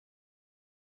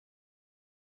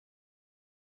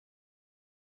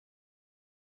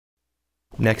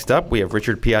Next up, we have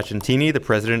Richard Piacentini, the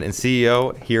President and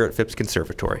CEO here at Phipps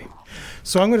Conservatory.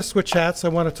 So I'm going to switch hats. I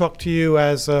want to talk to you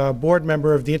as a board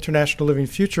member of the International Living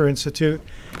Future Institute,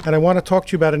 and I want to talk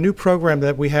to you about a new program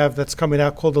that we have that's coming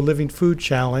out called the Living Food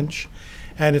Challenge,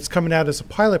 and it's coming out as a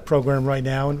pilot program right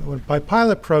now. And by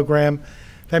pilot program,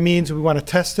 that means we want to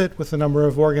test it with a number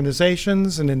of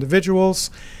organizations and individuals,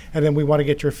 and then we want to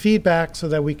get your feedback so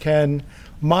that we can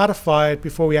modify it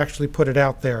before we actually put it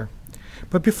out there.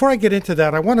 But before I get into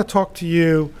that, I want to talk to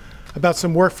you about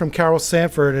some work from Carol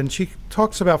Sanford, and she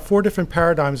talks about 4 different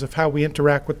paradigms of how we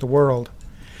interact with the world.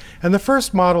 And the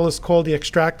first model is called the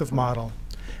extractive model.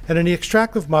 And in the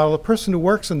extractive model, a person who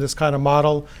works in this kind of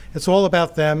model, it's all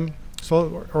about them,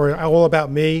 or all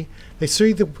about me. They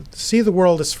see the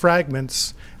world as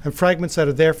fragments, and fragments that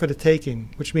are there for the taking,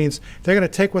 which means they're going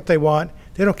to take what they want.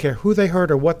 They don't care who they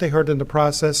hurt or what they hurt in the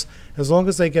process. As long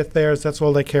as they get theirs, that's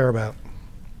all they care about.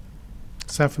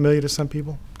 Sound familiar to some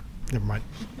people? Never mind.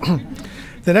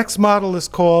 The next model is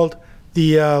called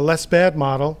the less bad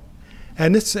model.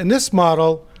 And in this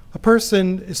model, a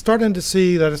person is starting to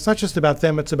see that it's not just about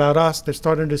them, it's about us. They're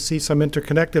starting to see some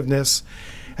interconnectedness.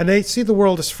 And they see the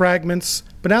world as fragments,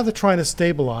 but now they're trying to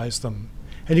stabilize them.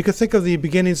 And you can think of the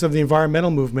beginnings of the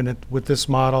environmental movement with this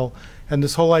model and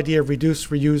this whole idea of reduce,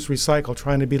 reuse, recycle,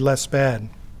 trying to be less bad.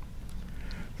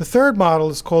 The third model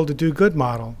is called the do-good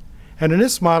model. And in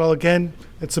this model, again,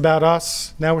 it's about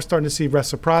us. Now we're starting to see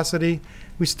reciprocity.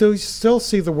 We still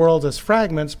see the world as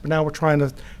fragments, but now we're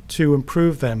trying to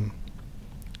improve them.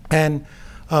 And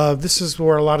this is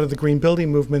where a lot of the green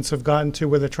building movements have gotten to,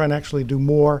 where they're trying to actually do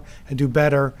more and do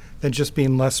better than just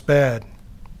being less bad.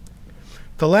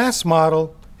 The last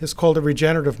model is called a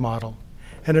regenerative model.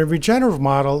 And in a regenerative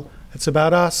model, it's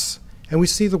about us, and we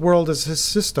see the world as a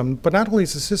system, but not only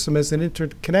as a system, as an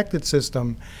interconnected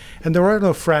system, and there are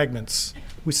no fragments.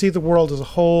 We see the world as a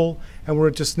whole, and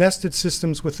we're just nested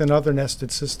systems within other nested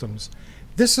systems.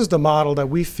 This is the model that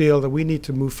we feel that we need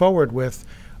to move forward with,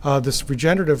 this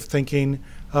regenerative thinking,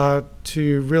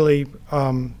 to really,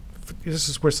 this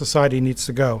is where society needs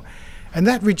to go. And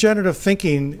that regenerative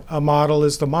thinking model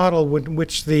is the model in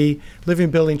which the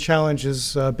Living Building Challenge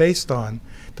is based on.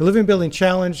 The Living Building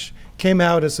Challenge came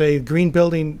out as a green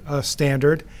building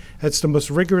standard. It's the most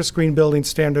rigorous green building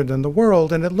standard in the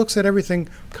world, and it looks at everything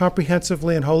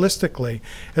comprehensively and holistically.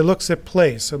 It looks at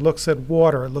place, it looks at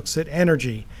water, it looks at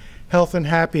energy, health and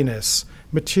happiness,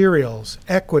 materials,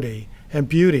 equity, and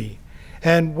beauty.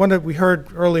 And we heard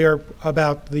earlier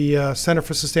about the Center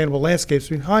for Sustainable Landscapes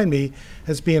behind me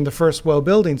as being the first WELL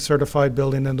building certified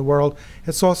building in the world.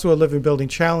 It's also a Living Building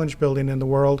Challenge building in the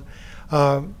world,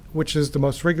 which is the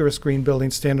most rigorous green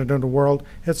building standard in the world.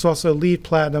 It's also LEED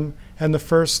Platinum and the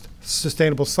first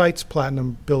Sustainable Sites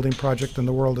Platinum building project in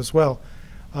the world as well.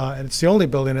 And it's the only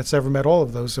building that's ever met all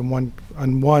of those in one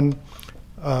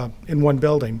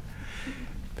building.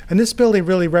 And this building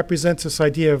really represents this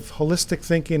idea of holistic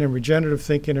thinking and regenerative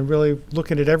thinking, and really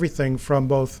looking at everything from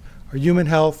both our human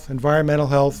health, environmental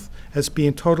health, as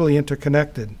being totally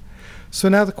interconnected. So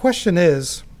now the question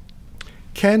is,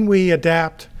 can we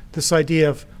adapt this idea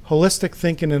of holistic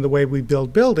thinking in the way we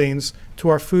build buildings to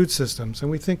our food systems? And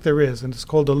we think there is, and it's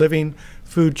called the Living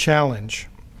Food Challenge.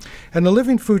 And the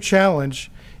Living Food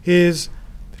Challenge is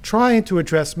trying to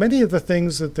address many of the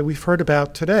things that we've heard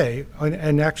about today,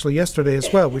 and actually yesterday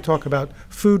as well. We talk about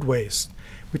food waste.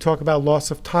 We talk about loss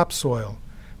of topsoil.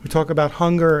 We talk about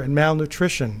hunger and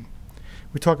malnutrition.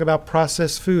 We talk about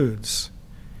processed foods.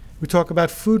 We talk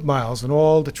about food miles and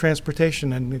all the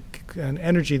transportation and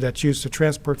energy that's used to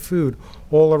transport food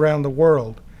all around the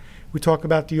world. We talk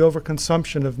about the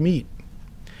overconsumption of meat.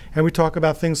 And we talk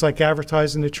about things like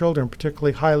advertising to children,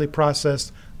 particularly highly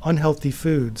processed, unhealthy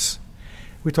foods.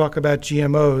 We talk about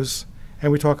GMOs,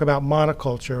 and we talk about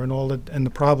monoculture and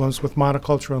the problems with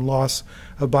monoculture and loss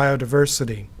of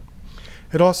biodiversity.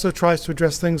 It also tries to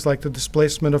address things like the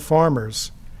displacement of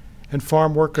farmers and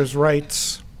farm workers'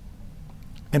 rights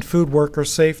and food worker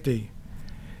safety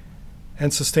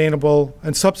and sustainable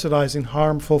and subsidizing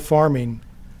harmful farming.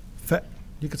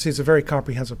 You can see it's a very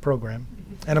comprehensive program.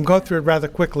 And I'm going through it rather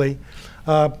quickly,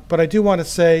 but I do want to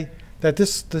say that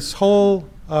this whole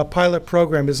pilot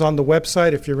program is on the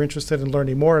website if you're interested in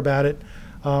learning more about it.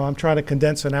 I'm trying to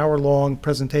condense an hour-long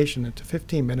presentation into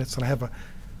 15 minutes, and I have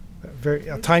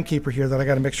a timekeeper here that I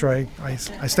got to make sure I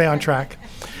stay on track.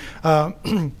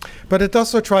 But it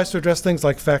also tries to address things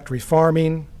like factory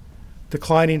farming,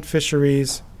 declining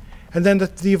fisheries, and then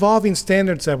the evolving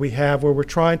standards that we have, where we're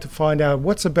trying to find out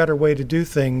what's a better way to do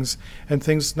things, and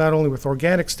things not only with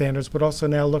organic standards, but also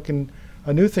now looking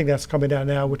a new thing that's coming out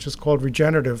now, which is called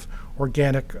regenerative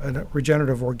organic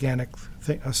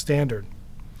standard.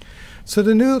 So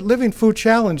the new Living Food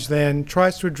Challenge then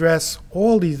tries to address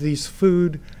all these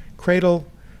food cradle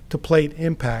to plate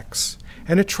impacts.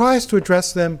 And it tries to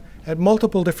address them at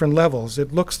multiple different levels.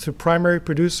 It looks to primary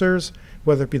producers,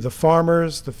 whether it be the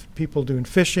farmers, the people doing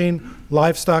fishing,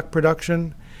 livestock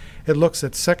production. It looks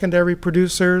at secondary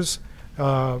producers,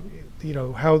 how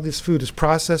this food is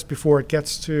processed before it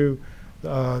gets to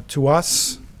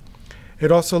us.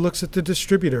 It also looks at the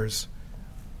distributors,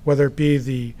 whether it be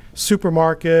the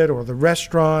supermarket or the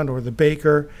restaurant or the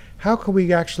baker. How can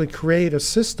we actually create a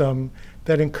system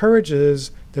that encourages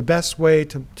the best way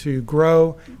to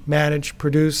grow, manage,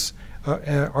 produce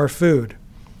our food?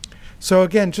 So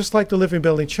again, just like the Living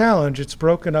Building Challenge, it's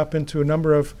broken up into a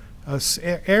number of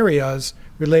areas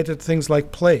related to things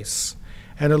like place.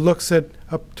 And it looks at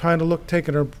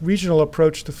taking a regional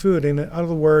approach to food. In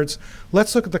other words,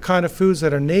 let's look at the kind of foods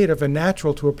that are native and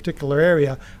natural to a particular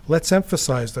area. Let's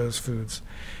emphasize those foods.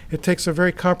 It takes a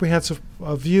very comprehensive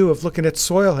view of looking at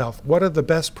soil health. What are the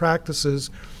best practices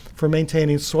for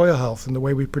maintaining soil health in the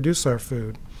way we produce our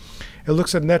food? It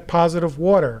looks at net positive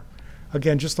water.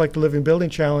 Again, just like the Living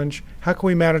Building Challenge, how can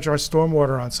we manage our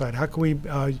stormwater on site? How can we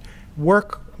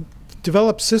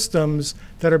develop systems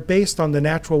that are based on the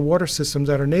natural water systems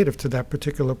that are native to that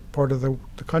particular part of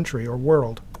the country or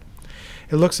world?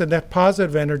 It looks at net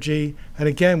positive energy, and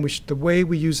again, the way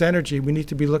we use energy, we need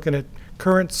to be looking at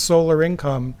current solar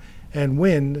income and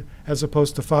wind as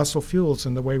opposed to fossil fuels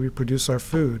in the way we produce our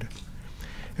food.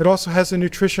 It also has a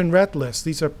nutrition red list.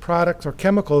 These are products or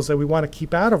chemicals that we want to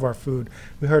keep out of our food.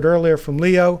 We heard earlier from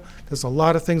Leo, there's a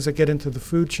lot of things that get into the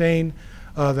food chain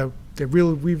that we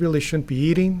really shouldn't be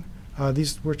eating.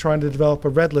 We're trying to develop a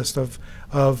red list of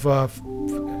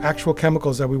actual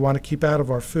chemicals that we want to keep out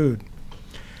of our food.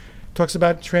 Talks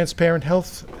about transparent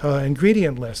health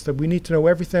ingredient list, that we need to know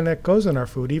everything that goes in our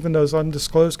food, even those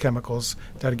undisclosed chemicals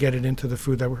that get it into the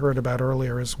food that we heard about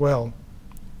earlier as well.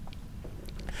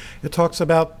 It talks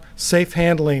about safe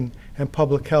handling and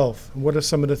public health. And what are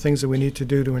some of the things that we need to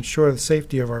do to ensure the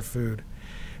safety of our food?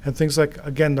 And things like,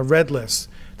 again, the red list.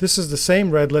 This is the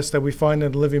same red list that we find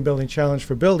in the Living Building Challenge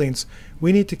for buildings.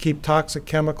 We need to keep toxic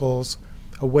chemicals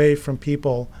away from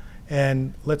people,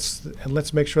 and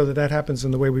let's make sure that that happens in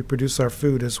the way we produce our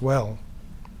food as well.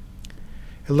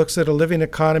 It looks at a living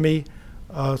economy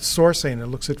sourcing. It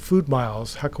looks at food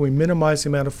miles. How can we minimize the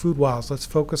amount of food miles? Let's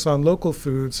focus on local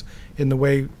foods in the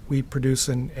way we produce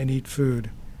and eat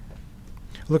food.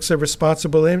 It looks at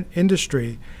responsible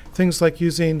industry. Things like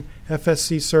using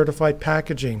FSC certified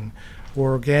packaging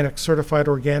or certified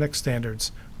organic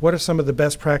standards. What are some of the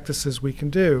best practices we can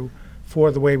do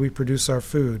for the way we produce our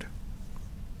food?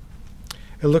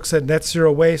 It looks at net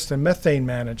zero waste and methane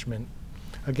management.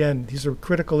 Again, these are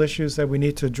critical issues that we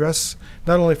need to address,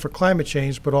 not only for climate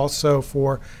change, but also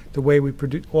for the way we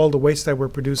produce all the waste that we're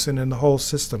producing in the whole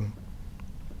system.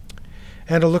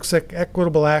 And it looks at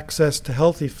equitable access to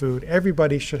healthy food.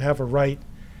 Everybody should have a right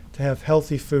to have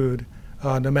healthy food,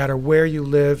 no matter where you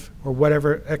live or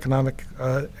whatever economic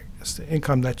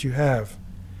income that you have.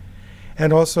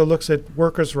 And also looks at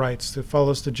workers' rights. It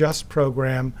follows the JUST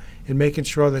program in making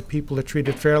sure that people are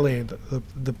treated fairly, and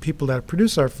the people that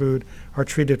produce our food are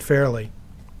treated fairly.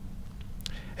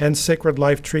 And sacred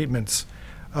life treatments.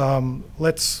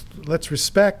 Let's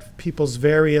respect people's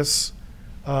various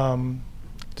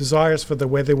desires for the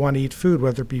way they want to eat food,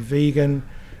 whether it be vegan,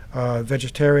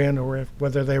 vegetarian, or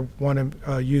whether they want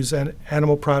to use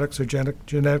animal products or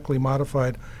genetically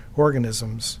modified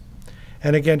organisms.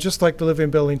 And again, just like the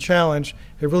Living Building Challenge,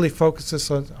 it really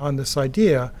focuses on this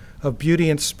idea of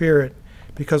beauty and spirit,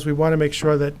 because we want to make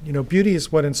sure that, beauty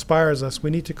is what inspires us.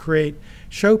 We need to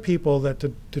show people that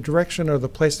the direction or the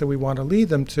place that we want to lead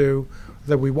them to,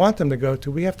 that we want them to go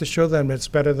to, we have to show them that it's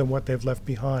better than what they've left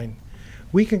behind.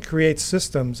 We can create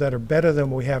systems that are better than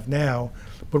what we have now,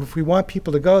 but if we want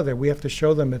people to go there, we have to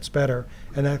show them it's better,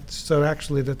 and that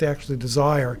they actually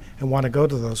desire and want to go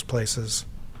to those places.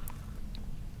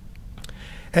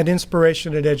 And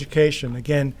inspiration and education.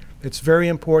 Again, it's very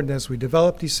important as we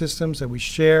develop these systems that we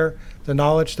share the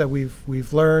knowledge that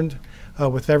we've learned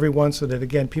with everyone, so that,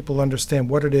 again, people understand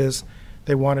what it is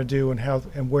they want to do and how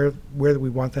and where we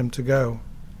want them to go.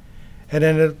 And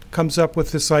then it comes up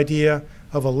with this idea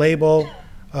of a label,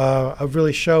 of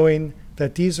really showing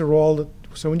that these are all.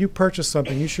 So when you purchase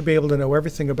something, you should be able to know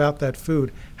everything about that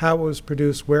food, how it was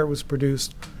produced, where it was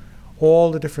produced,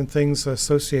 all the different things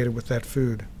associated with that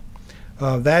food.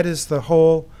 That is the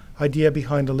whole idea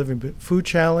behind the Living Food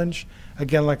Challenge.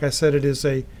 Again, like I said, it is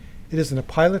in a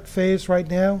pilot phase right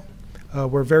now.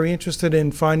 We're very interested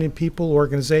in finding people,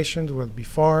 organizations, whether it be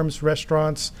farms,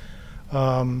 restaurants,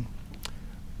 any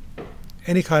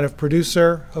kind of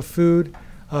producer of food,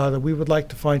 that we would like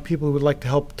to find people who would like to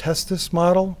help test this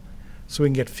model so we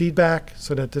can get feedback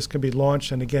so that this can be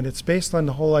launched. And again, it's based on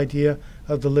the whole idea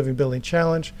of the Living Building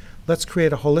Challenge. Let's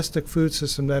create a holistic food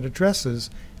system that addresses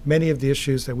many of the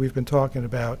issues that we've been talking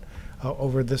about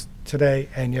over this today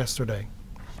and yesterday.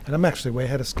 And I'm actually way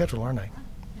ahead of schedule, aren't I?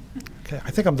 Okay,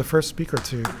 I think I'm the first speaker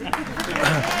to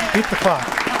beat the clock.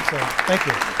 So thank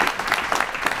you.